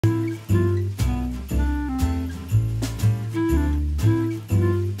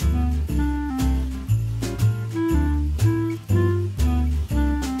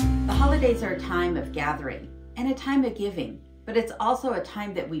time of gathering and a time of giving, but it's also a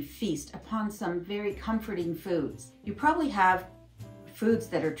time that we feast upon some very comforting foods. You probably have foods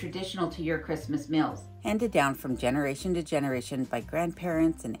that are traditional to your Christmas meals, handed down from generation to generation by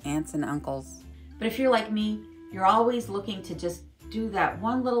grandparents and aunts and uncles. But if you're like me, you're always looking to just do that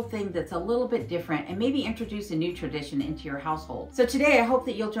one little thing that's a little bit different and maybe introduce a new tradition into your household. So today I hope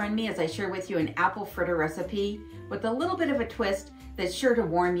that you'll join me as I share with you an apple fritter recipe with a little bit of a twist that's sure to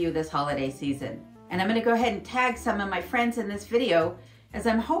warm you this holiday season. And I'm going to go ahead and tag some of my friends in this video, as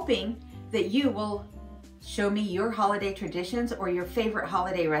I'm hoping that you will show me your holiday traditions or your favorite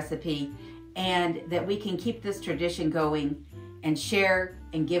holiday recipe, and that we can keep this tradition going and share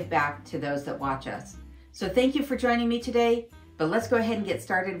and give back to those that watch us. So thank you for joining me today, but let's go ahead and get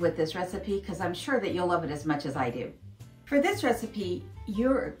started with this recipe because I'm sure that you'll love it as much as I do. For this recipe,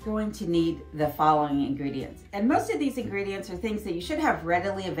 you're going to need the following ingredients. And most of these ingredients are things that you should have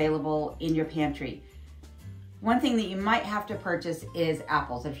readily available in your pantry. One thing that you might have to purchase is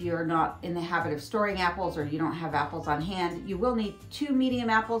apples. If you're not in the habit of storing apples or you don't have apples on hand, you will need 2 medium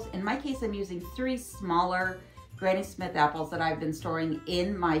apples. In my case, I'm using 3 smaller Granny Smith apples that I've been storing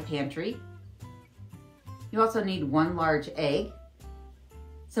in my pantry. You also need 1 large egg,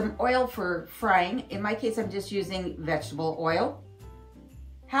 some oil for frying. In my case, I'm just using vegetable oil,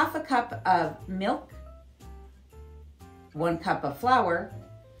 half a cup of milk, 1 cup of flour,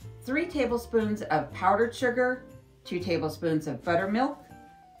 3 tablespoons of powdered sugar, 2 tablespoons of buttermilk.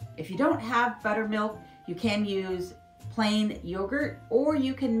 If you don't have buttermilk, you can use plain yogurt, or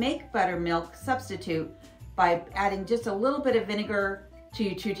you can make buttermilk substitute by adding just a little bit of vinegar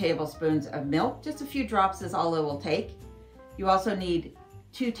to 2 tablespoons of milk. Just a few drops is all it will take. You also need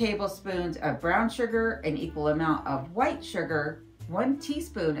 2 tablespoons of brown sugar, an equal amount of white sugar, 1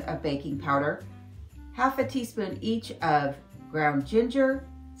 teaspoon of baking powder, half a teaspoon each of ground ginger,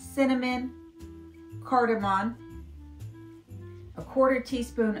 cinnamon, cardamom, a 1/4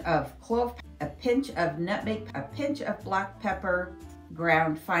 teaspoon of clove, a pinch of nutmeg, a pinch of black pepper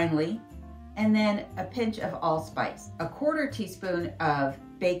ground finely, and then a pinch of allspice, a 1/4 teaspoon of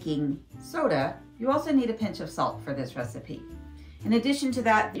baking soda. You also need a pinch of salt for this recipe. In addition to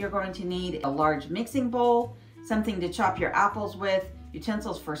that, you're going to need a large mixing bowl, something to chop your apples with,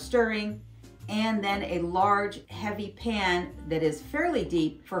 utensils for stirring, and then a large heavy pan that is fairly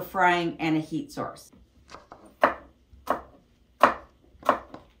deep for frying and a heat source.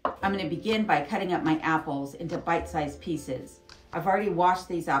 I'm going to begin by cutting up my apples into bite-sized pieces. I've already washed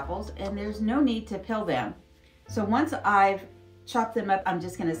these apples and there's no need to peel them. So once I've chopped them up, I'm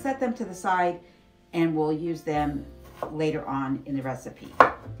just going to set them to the side and we'll use them later on in the recipe.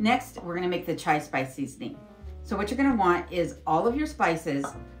 Next, we're going to make the chai spice seasoning. So what you're going to want is all of your spices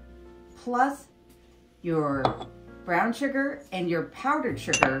plus your brown sugar and your powdered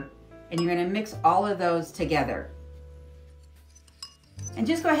sugar, and you're going to mix all of those together. And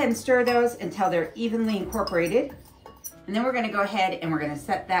just go ahead and stir those until they're evenly incorporated. And then we're going to go ahead and we're going to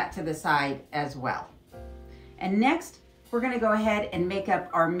set that to the side as well. And next, we're going to go ahead and make up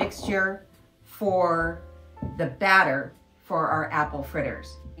our mixture for the batter for our apple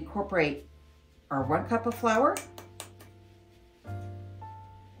fritters. Incorporate our 1 cup of flour,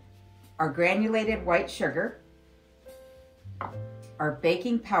 our granulated white sugar, our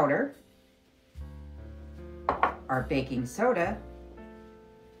baking powder, our baking soda,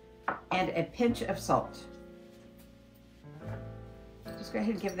 and a pinch of salt. Just go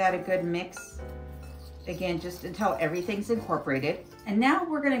ahead and give that a good mix. Again, just until everything's incorporated. And now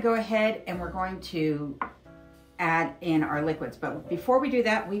we're going to go ahead and we're going to add in our liquids. But before we do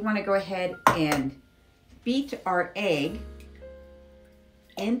that, we want to go ahead and beat our egg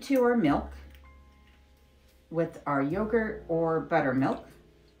into our milk with our yogurt or buttermilk.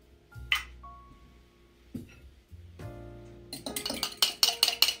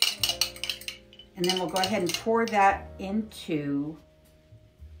 And then we'll go ahead and pour that into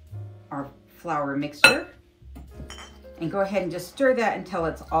our flour mixture and go ahead and just stir that until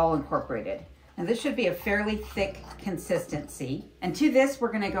it's all incorporated. Now this should be a fairly thick consistency. And to this,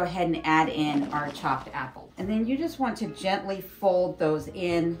 we're gonna go ahead and add in our chopped apple. And then you just want to gently fold those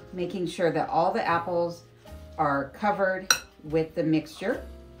in, making sure that all the apples are covered with the mixture.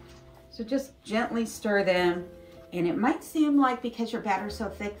 So just gently stir them. And it might seem like because your batter's so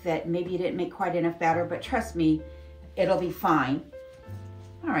thick that maybe you didn't make quite enough batter, but trust me, it'll be fine.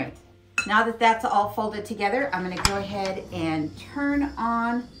 All right, now that that's all folded together, I'm gonna go ahead and turn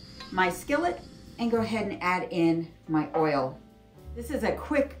on my skillet and go ahead and add in my oil. This is a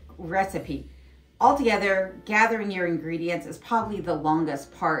quick recipe. Altogether, gathering your ingredients is probably the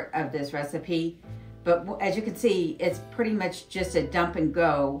longest part of this recipe, but as you can see, it's pretty much just a dump and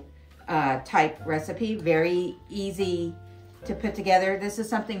go type recipe, very easy to put together. This is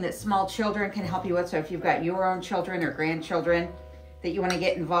something that small children can help you with. So if you've got your own children or grandchildren that you want to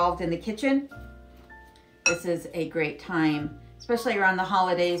get involved in the kitchen, this is a great time, especially around the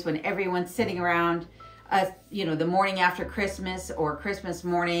holidays when everyone's sitting around, you know, the morning after Christmas or Christmas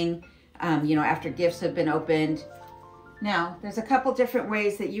morning, you know, after gifts have been opened. Now, there's a couple different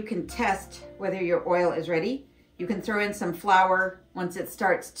ways that you can test whether your oil is ready. You can throw in some flour once it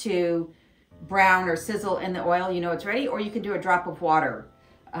starts to brown or sizzle in the oil, you know it's ready, or you can do a drop of water,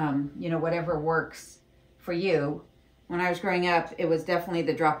 you know, whatever works for you. When I was growing up, it was definitely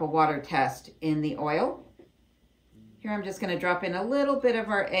the drop of water test in the oil. Here I'm just gonna drop in a little bit of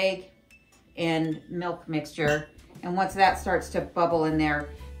our egg and milk mixture, and once that starts to bubble in there,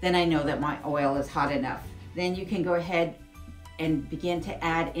 then I know that my oil is hot enough. Then you can go ahead and begin to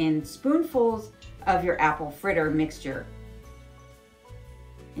add in spoonfuls of your apple fritter mixture.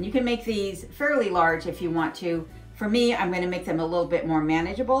 And you can make these fairly large if you want to. For me, I'm going to make them a little bit more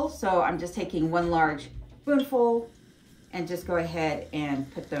manageable, so I'm just taking one large spoonful and just go ahead and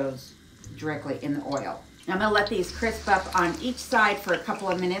put those directly in the oil. Now I'm going to let these crisp up on each side for a couple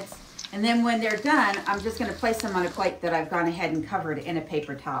of minutes, and then when they're done, I'm just going to place them on a plate that I've gone ahead and covered in a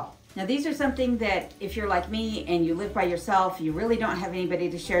paper towel. Now these are something that if you're like me and you live by yourself, you really don't have anybody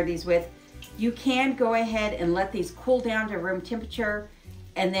to share these with, you can go ahead and let these cool down to room temperature,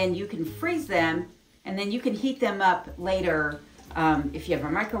 and then you can freeze them, and then you can heat them up later. If you have a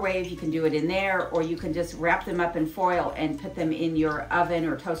microwave, you can do it in there, or you can just wrap them up in foil and put them in your oven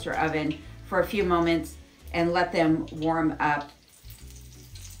or toaster oven for a few moments and let them warm up.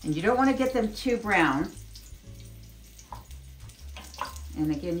 And you don't want to get them too brown.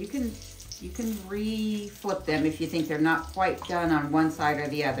 And again, you can re-flip them if you think they're not quite done on one side or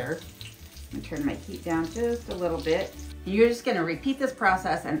the other. I'm gonna turn my heat down just a little bit. And you're just gonna repeat this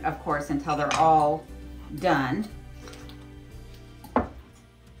process, and of course, until they're all done.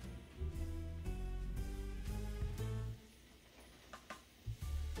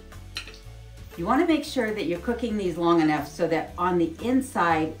 You wanna make sure that you're cooking these long enough so that on the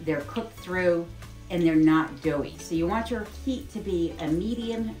inside, they're cooked through and they're not doughy. So you want your heat to be a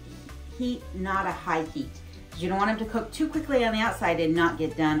medium heat, not a high heat. You don't want them to cook too quickly on the outside and not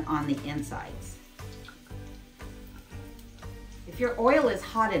get done on the insides. If your oil is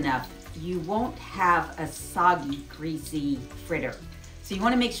hot enough, you won't have a soggy, greasy fritter. So you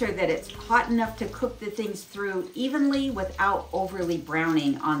want to make sure that it's hot enough to cook the things through evenly without overly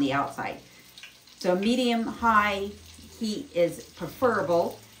browning on the outside. So medium-high heat is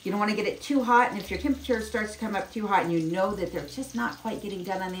preferable. You don't want to get it too hot, and if your temperature starts to come up too hot and you know that they're just not quite getting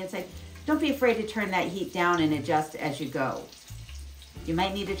done on the inside, don't be afraid to turn that heat down and adjust as you go. You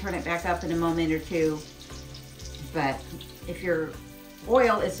might need to turn it back up in a moment or two, but if your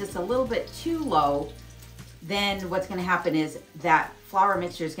oil is just a little bit too low, then what's going to happen is that flour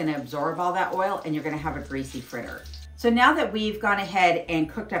mixture is going to absorb all that oil and you're going to have a greasy fritter. So now that we've gone ahead and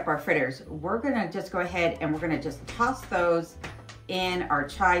cooked up our fritters, we're going to just go ahead and we're going to just toss those in our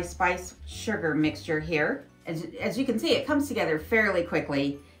chai spice sugar mixture here. As you can see, it comes together fairly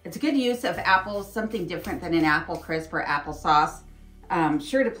quickly. It's a good use of apples, something different than an apple crisp or applesauce.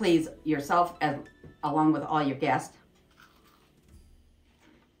 Sure to please yourself along with all your guests.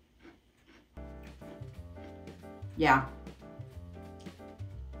 Yeah,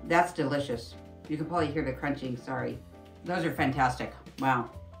 that's delicious. You can probably hear the crunching, sorry. Those are fantastic, wow.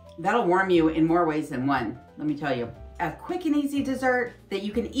 That'll warm you in more ways than one, let me tell you. A quick and easy dessert that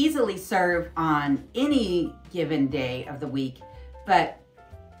you can easily serve on any given day of the week, but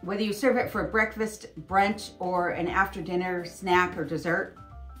whether you serve it for breakfast, brunch, or an after dinner snack or dessert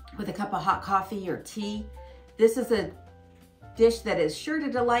with a cup of hot coffee or tea, this is a dish that is sure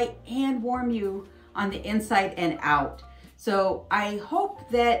to delight and warm you on the inside and out. So I hope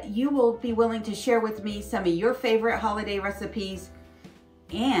that you will be willing to share with me some of your favorite holiday recipes,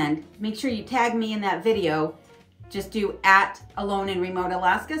 and make sure you tag me in that video. Just do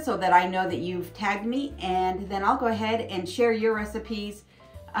 @AloneInRemoteAlaska so that I know that you've tagged me, and then I'll go ahead and share your recipes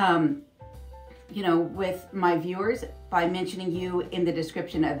you know, with my viewers by mentioning you in the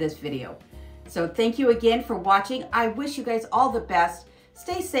description of this video. So thank you again for watching. I wish you guys all the best.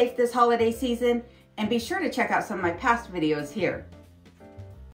 Stay safe this holiday season, and be sure to check out some of my past videos here.